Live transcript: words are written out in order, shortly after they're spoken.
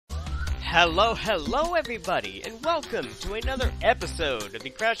Hello everybody, and welcome to another episode of the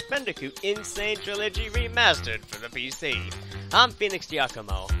Crash Bandicoot N Sane Trilogy Remastered for the PC. I'm Phoenix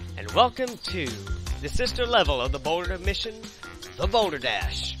Giacomo, and welcome to the sister level of the Boulder mission, the Boulder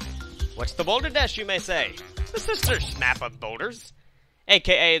Dash. What's the Boulder Dash, you may say? The sister snap of boulders,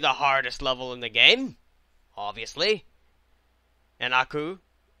 aka the hardest level in the game, obviously. And Aku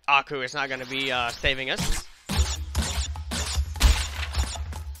is not going to be saving us.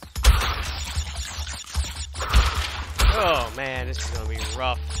 Oh man, this is gonna be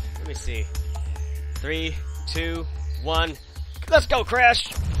rough. Let me see. 3, 2, 1. Let's go, Crash!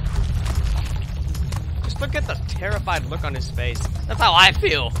 Just look at the terrified look on his face. That's how I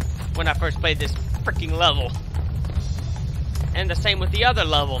feel when I first played this freaking level. And the same with the other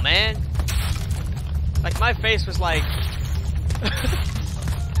level, man. Like, my face was like...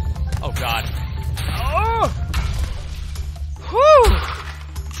 oh god. Oh! Whew!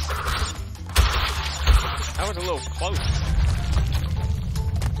 That was a little close.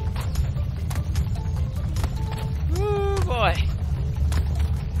 Ooh, boy.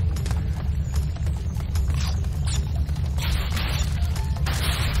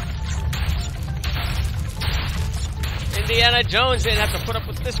 Indiana Jones didn't have to put up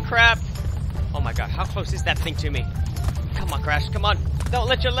with this crap. Oh my god, how close is that thing to me? Come on, Crash, come on. Don't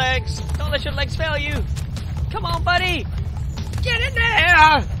let your legs fail you. Come on, buddy. Get in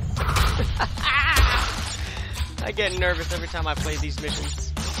there. I get nervous every time I play these missions.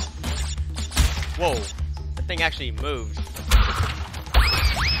 Whoa, that thing actually moved.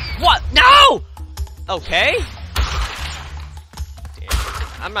 What? No! Okay. Damn.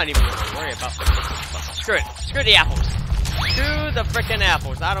 I'm not even gonna worry about them. Screw it. Screw the apples. Screw the frickin'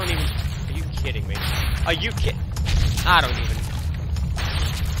 apples. I don't even... Are you kidding me? Are you kidding? I don't even...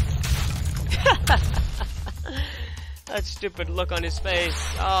 That stupid look on his face.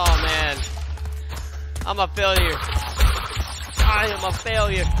 Oh, man. I'm a failure. I am a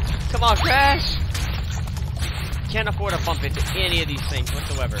failure. Come on, Crash! Can't afford to bump into any of these things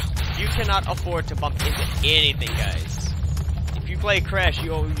whatsoever. You cannot afford to bump into anything, guys. If you play Crash,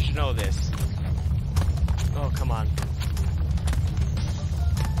 you should know this. Oh, come on.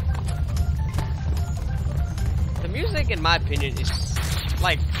 The music, in my opinion, is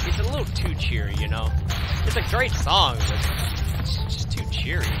like, it's a little too cheery, you know? It's a great song, but it's just too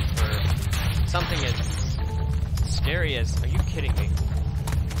cheery for something as scary as... Are you kidding me?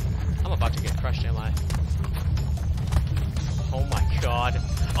 I'm about to get crushed, am I? Oh my god.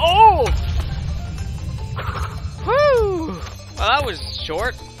 Oh! Whew! Well, that was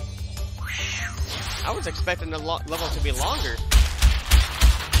short. I was expecting the level to be longer.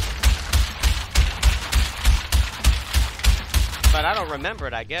 But I don't remember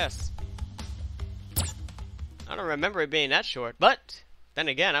it, I guess. I don't remember it being that short. But, then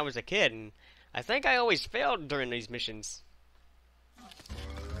again, I was a kid, and I think I always failed during these missions.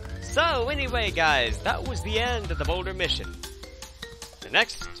 So, anyway, guys, that was the end of the Boulder mission. The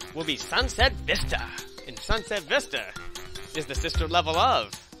next will be Sunset Vista. And Sunset Vista is the sister level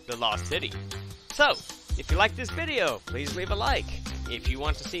of the Lost City. So, if you like this video, please leave a like. If you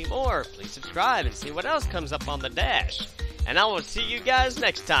want to see more, please subscribe and see what else comes up on the dash. And I will see you guys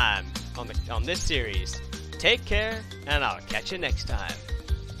next time on this series. Take care, and I'll catch you next time.